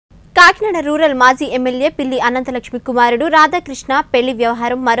Kakinada rural మాజీ MLA పిల్లి అనంతలక్ష్మి కుమారుడు రాధాకృష్ణ పెళ్లి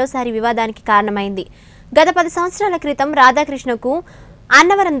వ్యవహారం మరోసారి వివాదానికి కారణమైంది. గత 10 సంవత్సరాల క్రితం రాధాకృష్ణకు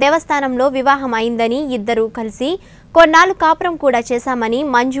అన్నవరం దేవస్థానంలో వివాహం అయిందని, ఇద్దరు కలిసి కొన్నాళ్ళు కాపురం కూడా చేశామని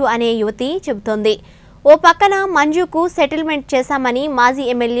మంజు అనే యువతి చెబుతోంది. ఓ పక్కన మంజుకు సెటిల్మెంట్ చేశామని మాజీ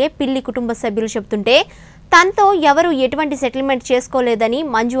ఎమ్మెల్యే పిల్లి కుటుంబ సభ్యులు చెబుతుంటే, తనతో ఎవరూ ఎటువంటి సెటిల్మెంట్ చేసుకోలేదని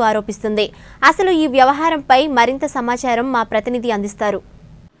మంజు ఆరోపిస్తుంది. అసలు ఈ వ్యవహారంపై మరింత సమాచారం మా ప్రతినిధి అందిస్తారు.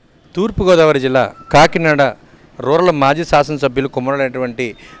 తూర్పుగోదావరి జిల్లా కాకినాడ రూరల్ మాజీ శాసనసభ్యులు కుమారుడైనటువంటి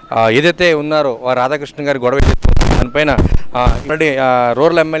ఏదైతే ఉన్నారో రాధాకృష్ణ గారి గొడవ దానిపైన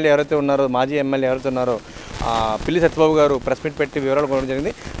రూరల్ ఎమ్మెల్యే ఎవరైతే ఉన్నారో, మాజీ ఎమ్మెల్యే ఎవరైతే ఉన్నారో పిల్లి సత్యబాబు గారు ప్రెస్ మీట్ పెట్టి వివరాలు కొనడం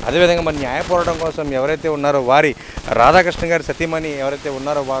జరిగింది. అదేవిధంగా మరి న్యాయ పోరాటం కోసం ఎవరైతే ఉన్నారో వారి రాధాకృష్ణ గారి సతీమణి ఎవరైతే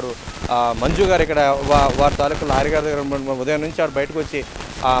ఉన్నారో వారు మంజు గారు ఇక్కడ వారి తాలూకు లారీ గారి దగ్గర ఉదయం నుంచి ఆవిడ బయటకు వచ్చి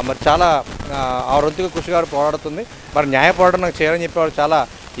మరి చాలా ఆ రొంతుగా కృషి గారు పోరాడుతుంది. మరి న్యాయ పోరాటం నాకు చేయాలని చెప్పి వారు చాలా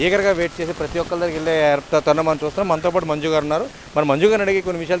ఈగర్గా వెయిట్ చేసి ప్రతి ఒక్కరి దగ్గరికి వెళ్ళే తరుణం మనం చూస్తున్నాం. మనతో పాటు మంజు గారు ఉన్నారు. మరి మంజు గారిని అడిగి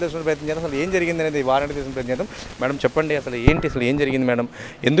కొన్ని విషయాలు తెలుసుకునే ప్రయత్నం చేద్దాం. అసలు ఏం జరిగింది అనేది వారంటీ తీసుకునే ప్రయత్నం చేద్దాం. మేడం చెప్పండి, అసలు ఏం జరిగింది మేడం?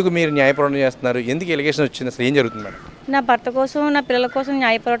 ఎందుకు మీరు న్యాయ పోరాటం చేస్తున్నారు? ఎందుకు ఎలిగేషన్ వచ్చింది? అసలు ఏం జరుగుతుంది మేడం? నా భర్త కోసం, నా పిల్లల కోసం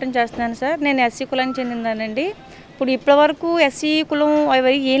న్యాయ పోరాటం చేస్తున్నాను సార్. నేను ఎస్సీ కులానికి చెందిందానండి. ఇప్పుడు ఇప్పటివరకు ఎస్సీ కులం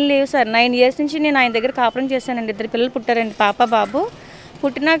అవి ఏం లేవు సార్. 9 years నుంచి నేను ఆయన దగ్గర కాపురం చేశానండి. 2 పిల్లలు పుట్టారండి, పాప బాబు.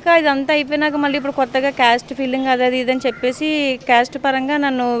 పుట్టినాక ఇదంతా అయిపోయినాక మళ్ళీ ఇప్పుడు కొత్తగా క్యాస్ట్ ఫీలింగ్ అది ఇదని చెప్పేసి క్యాస్ట్ పరంగా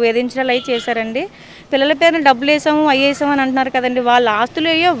నన్ను వేధించడాలు అవి చేశారండి. పిల్లల పేరున డబ్బులు వేసాము అవి వేసాము అని అంటున్నారు కదండి. వాళ్ళ ఆస్తులు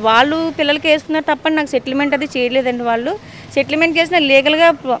అయ్యో వాళ్ళు పిల్లలకి వేస్తున్నారు తప్పని నాకు సెటిల్మెంట్ అది చేయలేదండి. వాళ్ళు సెటిల్మెంట్ చేసిన లీగల్గా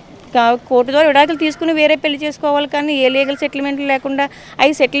కోర్టు ద్వారా విడాకులు తీసుకుని వేరే పెళ్లి చేసుకోవాలి, కానీ ఏ లీగల్ సెటిల్మెంట్ లేకుండా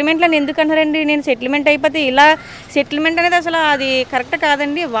అవి సెటిల్మెంట్లు అని ఎందుకు అంటారండి? నేను సెటిల్మెంట్ అయిపోతే ఇలా సెటిల్మెంట్ అనేది అసలు అది కరెక్ట్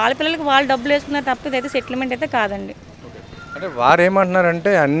కాదండి. వాళ్ళ పిల్లలకి వాళ్ళు డబ్బులు వేసుకున్నారు తప్ప ఇదైతే సెటిల్మెంట్ అయితే కాదండి. అంటే వారు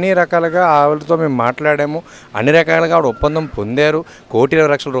ఏమంటున్నారంటే అన్ని రకాలుగా ఆవిడతో మేము మాట్లాడాము, అన్ని రకాలుగా ఆవిడ ఒప్పందం పొందారు.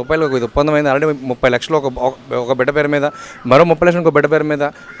 1,20,00,000 రూపాయలు ఒక ఒప్పందం అయింది. ఆల్రెడీ 30 లక్షలు ఒక బిడ్డ పేరు మీద, మరో 30 లక్షలు ఒక బిడ్డ పేరు మీద,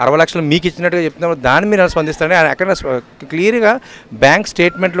 60 లక్షలు మీకు ఇచ్చినట్టుగా చెప్తున్నారు. దాన్ని మీరు స్పందిస్తారని అక్కడ క్లియర్గా బ్యాంక్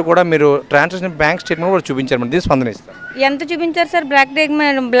స్టేట్మెంట్లు కూడా మీరు ట్రాన్సాక్షన్ బ్యాంక్ స్టేట్మెంట్ కూడా చూపించారు. దీన్ని స్పందన ఇస్తారు. ఎంత చూపించారు సార్?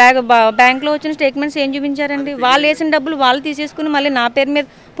 బ్యాంక్లో వచ్చిన స్టేట్మెంట్స్ ఏం చూపించారండి? వాళ్ళు వేసిన డబ్బులు వాళ్ళు తీసేసుకుని మళ్ళీ నా పేరు మీద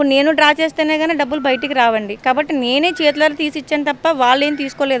ఇప్పుడు నేను డ్రా చేస్తేనే కానీ డబ్బులు బయటికి రావండి. కాబట్టి నేనే చేతులారా తీసి ఇచ్చాను తప్ప వాళ్ళు ఏం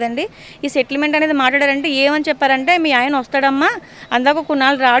తీసుకోలేదండి. ఈ సెటిల్మెంట్ అనేది మాట్లాడారంటే ఏమని చెప్పారంటే, మీ ఆయన వస్తాడమ్మా, అందాక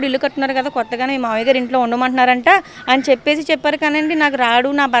కొన్నాళ్ళు రాడు, ఇల్లు కట్టున్నారు కదా కొత్తగానే, మీ మామయ్య గారు ఇంట్లో ఉండమంటున్నారంట అని చెప్పేసి చెప్పారు. కానండి నాకు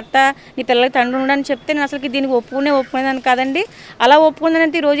రాడు, నా భర్త నీ పిల్లలకి తండ్రి ఉండని చెప్తే నేను అసలు దీనికి ఒప్పుకునేదాన్ని కాదండి. అలా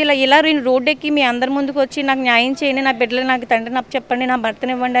ఒప్పుకుందనంటే ఈ రోజు ఇలా నేను రోడ్డు ఎక్కి మీ అందరి ముందుకు వచ్చి నాకు న్యాయం చేయండి, నా బిడ్డలు నాకు తండ్రిని అప్పు చెప్పండి, నా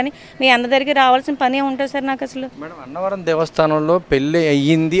భర్తని ఇవ్వండి అని మీ అందరి దగ్గరికి రావాల్సిన పని ఉంటుంది సార్. నాకు అసలు మేడం అన్నవరం దేవస్థానంలో పెళ్ళి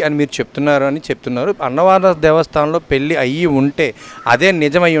అయ్యింది అని మీరు చెప్తున్నారు. అన్నవరం దేవస్థానంలో పెళ్ళి అయ్యి ఉంటే, అదే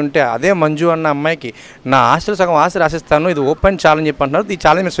నిజమై ఉంటే, అదే మంజు అన్న అమ్మాయికి నా ఆస్తులు సగం ఆస్తి రాసిస్తాను, ఇది ఓపెన్ ఛాలెంజ్ చెప్పి అంటున్నారు. ఈ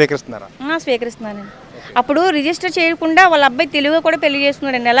ఛాలెంజ్ మీరు స్వీకరిస్తున్నారా? స్వీకరిస్తున్నానండి. అప్పుడు రిజిస్టర్ చేయకుండా వాళ్ళ అబ్బాయి తెలుగుగా కూడా పెళ్లి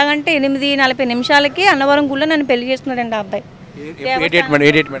చేస్తున్నాడండి. ఎలాగంటే 8:40 నిమిషాలకి అన్నవరం గుళ్ళో నన్ను పెళ్లి చేస్తున్నాడండి ఆ అబ్బాయి.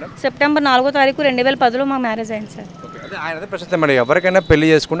 సెప్టెంబర్ 4వ తారీఖు 2010లో మా మ్యారేజ్ అయింది సార్. ప్రశ్న మేడం, ఎవరికైనా పెళ్లి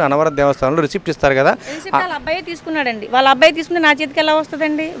చేసుకుంటే అన్నవరం దేవస్థానంలో రిసిప్ట్ ఇస్తారు కదా, వాళ్ళ అబ్బాయి తీసుకున్నాడండి. వాళ్ళ అబ్బాయి తీసుకుంటే నా చేతికి ఎలా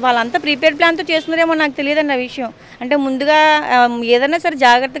వస్తుందండి? వాళ్ళంతా ప్రీపెయిడ్ ప్లాన్తో చేస్తున్నారేమో నాకు తెలియదండి ఆ విషయం. అంటే ముందుగా ఏదైనా సరే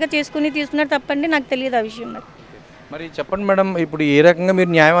జాగ్రత్తగా తీసుకున్నారు తప్పండి, నాకు తెలియదు ఆ విషయం. మరి చెప్పండి మేడం, ఇప్పుడు ఏ రకంగా మీరు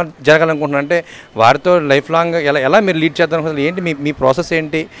న్యాయం జరగాలనుకుంటున్నారు? అంటే వారితో లైఫ్ లాంగ్ ఎలా మీరు లీడ్ చేద్దాం? అసలు ఏంటి మీ ప్రాసెస్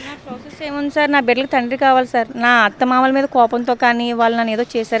ఏంటి? నా ప్రాసెస్ ఏముంది సార్, నా బిడ్డలకు తండ్రి కావాలి సార్. నా అత్తమామల మీద కోపంతో కానీ, వాళ్ళు నన్ను ఏదో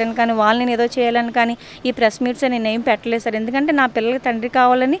చేశారని కానీ, వాళ్ళు నేను ఏదో చేయాలని కానీ ఈ ప్రెస్ మీట్స్ నేను ఏం పెట్టలేదు సార్. ఎందుకంటే నా పిల్లలకి తండ్రి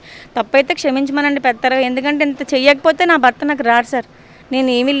కావాలని, తప్పైతే క్షమించమనండి పెద్దగా. ఎందుకంటే ఇంత చెయ్యకపోతే నా భర్త నాకు రాడు సార్. నేను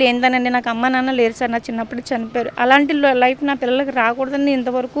ఏమీ లేనిదానండి, నాకు అమ్మ నాన్న లేరు సార్, నా చిన్నప్పుడు చనిపోయారు. అలాంటి లైఫ్ నా పిల్లలకి రాకూడదని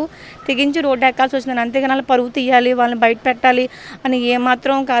ఇంతవరకు తెగించి రోడ్డు ఎక్కాల్సి వచ్చింది. అంతేగాని వాళ్ళ పరువు తీయాలి, వాళ్ళని బయట పెట్టాలి అని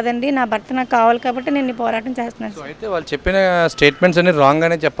ఏమాత్రం కాదండి. నా భర్త నాకు కావాలి కాబట్టి నేను ఈ పోరాటం చేస్తున్నాను. అయితే వాళ్ళు చెప్పిన స్టేట్మెంట్స్ అన్ని రాంగ్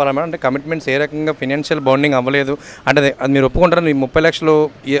అనే చెప్పాలా మేడం? అంటే కమిట్మెంట్స్ ఏ రకంగా ఫినాన్షియల్ బౌండింగ్ అవ్వలేదు అంటే అది మీరు ఒప్పుకుంటారా? మీ 30 లక్షలు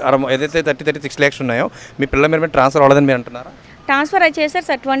ఏదైతే 36 lakhs ఉన్నాయో మీ పిల్లల మీద ట్రాన్స్ఫర్ అవ్వలేదని మీరు అంటున్నారా? ట్రాన్స్ఫర్ అది చేశారు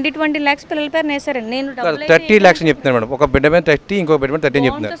సార్. 20 lakhs పిల్లల పేరు వేసారండి. నేను 30 lakhs అని చెప్తున్నాను మేడం. ఒక బిడ్డ మీద 30, ఇంకో బిడ్డ మీద 30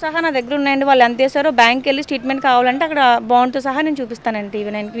 చెప్తున్నారు. సహా నా దగ్గర ఉన్నాయండి. వాళ్ళు ఎంత వేసారో బ్యాంక్కి వెళ్ళి స్టేట్మెంట్ కావాలంటే అక్కడ బాండ్తో సహా నేను చూపిస్తానండి.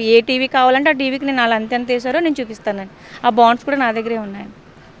 టీవీ 9కి ఏ టీవీ కావాలంటే ఆ టీవీకి నేను వాళ్ళు ఎంత వేసారో నేను చూపిస్తానండి. ఆ బాండ్స్ కూడా నా దగ్గరే ఉన్నాయండి.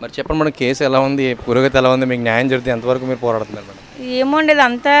 మరి చెప్పండి మేడం, కేసు ఎలా ఉంది, పురోగతి ఎలా ఉంది, మీకు న్యాయం జరిగితే ఎంతవరకు మీరు పోరాడుతున్నారు మేడం? ఏమో అండి,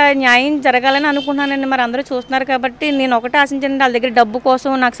 అంతా న్యాయం జరగాలని అనుకుంటున్నానండి. మరి అందరూ చూస్తున్నారు కాబట్టి నేను ఒకటే ఆశించండి, వాళ్ళ దగ్గర డబ్బు కోసం,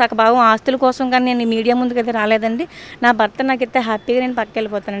 నాకు సగభాగం ఆస్తుల కోసం కానీ నేను మీడియా ముందుకు అయితే రాలేదండి. నా భర్త నాకు అయితే హ్యాపీగా నేను పక్కకి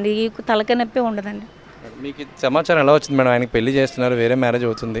వెళ్ళిపోతానండి. ఈ తలకాయ నొప్పి ఉండదండి. మీకు సమాచారం ఎలా వచ్చింది మేడం? ఆయనకి పెళ్లి చేస్తున్నారు, వేరే మ్యారేజ్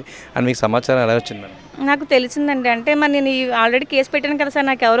అవుతుంది అని మీకు సమాచారం ఎలా వచ్చింది మేడం? నాకు తెలిసిందండి. అంటే మరి నేను ఆల్రెడీ కేసు పెట్టాను కదా సార్.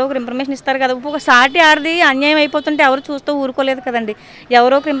 నాకు ఎవరో ఒకరు ఇన్ఫర్మేషన్ ఇస్తారు కదా. ఒక సాటి ఆడది అన్యాయం అయిపోతుంటే ఎవరు చూస్తూ ఊరుకోలేదు కదండి.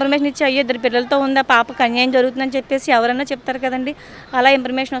 ఎవరో ఒక ఇన్ఫర్మేషన్ ఇచ్చి అయ్యో 2 పిల్లలతో ఉందా, పాపకు అన్యాయం జరుగుతుందని చెప్పేసి ఎవరైనా చెప్తారు కదండి. అలా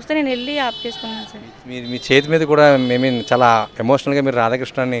ఇన్ఫర్మేషన్ వస్తే నేను వెళ్ళి ఆప్ చేసుకున్నాను సార్. మీ చేతి మీద కూడా చాలా ఎమోషనల్గా మీరు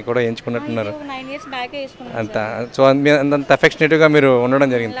రాధాకృష్ణని కూడా ఎంచుకున్నట్టున్నారు. 9 ఇయర్స్ బ్యాకే వేసుకున్నాను. అంత సో అంత అఫెక్షనేట్గా మీరు ఉండడం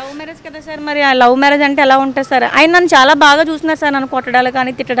జరిగింది. లవ్ మ్యారేజ్ కదా సార్. మరి ఆ లవ్ మ్యారేజ్ అంటే ఎలా ఉంటుంది సార్? ఆయన నన్ను చాలా బాగా చూస్తున్నారు సార్. నన్ను కొట్టడాలు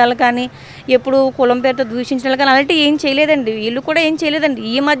కానీ, తిట్టడాలు కానీ, ఎప్పుడు కులం పేరుతో దూషించడాలు కానీ అలాంటి ఏం చేయలేదండి. వీళ్ళు కూడా ఏం చేయలేదండి.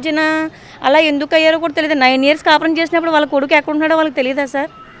 ఈ మధ్యన అలా ఎందుకు అయ్యారో కూడా తెలియదు. 9 ఇయర్స్ కాపురం చేసినప్పుడు వాళ్ళ కొడుకు ఎక్కడ ఉన్నాడో వాళ్ళకి తెలియదా సార్?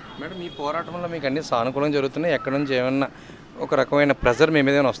 మేడం, ఈ పోరాటంలో మీకు అన్ని సానుకూలంగా జరుగుతున్నాయి. ఎక్కడి నుంచి ఏమన్నా ఒక రకమైన ప్రెజర్ మీ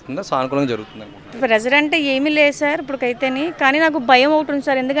మీద ఏమైనా వస్తుందా? సానుకూలంగా జరుగుతుంది అనుకుంటున్నాను. ప్రెజర్ అంటే ఏమీ లేదు సార్ ఇప్పటికైతేని. కానీ నాకు భయం ఒకటి ఉంది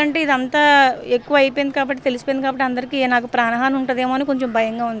సార్. ఎందుకంటే ఇదంతా ఎక్కువ అయిపోయింది కాబట్టి, తెలిసిపోయింది కాబట్టి అందరికీ నాకు ప్రాణహాని ఉంటుందేమో అని కొంచెం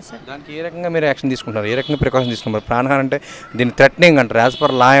భయంగా ఉంది సార్. దానికి ఏ రకంగా మీరు యాక్షన్ తీసుకుంటారు? ఏ రకంగా ప్రికాషన్ తీసుకుంటారు? ప్రాణహాని అంటే దీన్ని థ్రెటనింగ్ అంటారు, యాజ్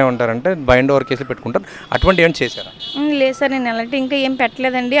పర్ లా ఏమంటారంటే బైండ్ ఓవర్ కేసులు పెట్టుకుంటారు. అటువంటి ఏమైనా చేశారా? లేదు సార్, నేను అలాంటి ఇంకా ఏం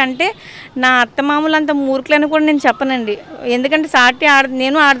పెట్టలేదండి. అంటే నా అత్తమామలు అంత మూర్ఖులని కూడా నేను చెప్పనండి. ఎందుకంటే సాటి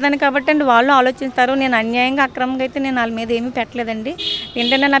నేను ఆడదాను కాబట్టి అండి వాళ్ళు ఆలోచిస్తారు. నేను అన్యాయంగా అక్రమంగా అయితే నేను వాళ్ళ మీద ఏమీ పెట్టలేదండి.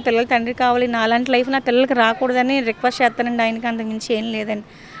 ఏంటంటే నా పిల్లల తండ్రి కావాలి, నాలాంటి లైఫ్ నా పిల్లలకి రాకూడదని రిక్వెస్ట్ చేస్తానండి. ఆయనకి అంతకు మించి ఏం లేదండి.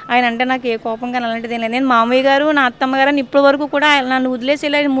 ఆయన అంటే నాకు ఏ కోపంగా అలాంటిది ఏం లేదు. నేను మామయ్య గారు నా అత్తమ్మ గారు అని ఇప్పటి వరకు కూడా నన్ను వదిలేసి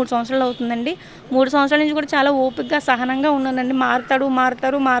ఇలా 3 సంవత్సరాలు అవుతుందండి. 3 సంవత్సరాల నుంచి కూడా చాలా ఓపికగా సహనంగా ఉన్నానండి.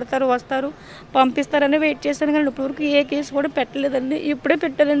 మారుతారు వస్తారు పంపిస్తారని వెయిట్ చేశాను. కానీ ఇప్పటివరకు ఏ కేసు కూడా పెట్టలేదండి. ఇప్పుడే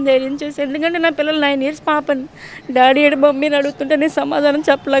పెట్టాలని ధైర్యం చేసి. ఎందుకంటే నా పిల్లలు 9 ఇయర్స్ పాపని డాడీ ఏడు మమ్మీని అడుగుతుంటే నేను సమాధానం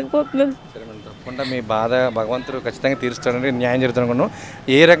చెప్పలేకపోతున్నాను. తప్పకుండా మీ బాధ భగవంతుడు ఖచ్చితంగా తీరుస్తాడని న్యాయం జరుగుతున్నాను.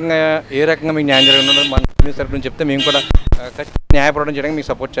 ఏ రకంగా మీకు న్యాయం జరగనుందో మన న్యూస్ తరపు నుంచి చెప్తే మేము కూడా ఖచ్చితంగా న్యాయపడడం చేయడానికి మీకు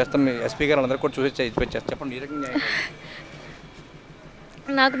సపోర్ట్ చేస్తాం. మీ ఎస్పీ గారు అందరూ కూడా చూసి చేస్తారు. చెప్పండి, ఏ రకంగా న్యాయం?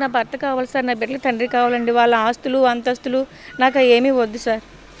 నాకు నా భర్త కావాలి సార్. నా బిడ్డలకి తండ్రి కావాలండి. వాళ్ళ ఆస్తులు అంతస్తులు నాకు ఏమీ వద్దు sir.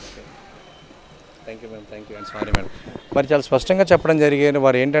 Thank you madam, thank you and sorry madam. మరి చాలా స్పష్టంగా చెప్పడం జరిగేది.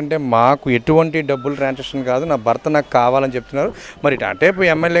 వారు ఏంటంటే మాకు ఎటువంటి డబ్బులు ట్రాన్సాక్షన్ కాదు, నా భర్త నాకు కావాలని చెప్తున్నారు. మరి అంటే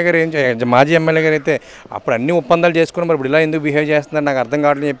ఎమ్మెల్యే గారు మాజీ ఎమ్మెల్యే గారు అయితే అప్పుడు అన్ని ఒప్పందాలు చేసుకుని మరి ఇప్పుడు ఇలా ఎందుకు బిహేవ్ చేస్తున్నారు నాకు అర్థం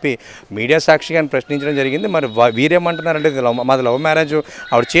కావట్లని చెప్పి మీడియా సాక్షిగా ప్రశ్నించడం జరిగింది. మరి వీరేమంటున్నారంటే మాది లవ్ మ్యారేజ్,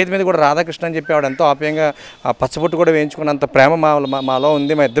 ఆవిడ చేతి మీద కూడా రాధాకృష్ణ అని చెప్పి ఆవిడ ఎంతో ఆప్యాయంగా పచ్చబొట్టు కూడా వేయించుకున్నంత ప్రేమ మాలో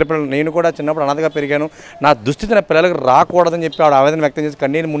ఉంది. మా ఇద్దరు పిల్లలు, నేను కూడా చిన్నప్పుడు అనాథగా పెరిగాను, నా దుస్థితి నా పిల్లలకు రాకూడదని చెప్పి ఆవిడ ఆవేదన వ్యక్తం చేసి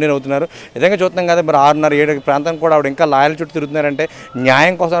కన్నీరు మున్నీరు అవుతున్నారు. విధంగా చూస్తున్నాం కదా. మరి 6:30-7 ప్రాంతం కూడా ఆవిడ ఇంకా లాయల చుట్టూ తిరుగుతున్నారంటే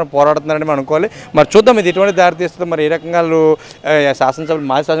న్యాయం కోసం పోరాడుతున్నారని మనం అనుకోవాలి. మరి చూద్దాం ఇది ఎటువంటి దారి తీస్తుంది. మరి ఏ రకంగా శాసనసభలు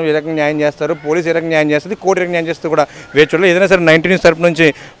మాజీ శాసనసభ ఏ రకంగా న్యాయం చేస్తారు, పోలీసు ఏ రకంగా న్యాయం చేస్తుంది, కోర్టు ఏ రకంగా న్యాయం చేస్తుంది కూడా వేచి చూడాలి. ఏదైనా సరే 19 న్యూస్ తరపు నుంచి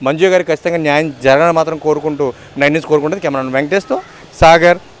మంజు గారికి ఖచ్చితంగా న్యాయం జరగాలని మాత్రం కోరుకుంటూ 9 న్యూస్ కోరుకుంటుంది. Camera వెంకటేష్తో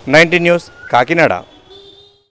Sagar, 19 news, Kakinada.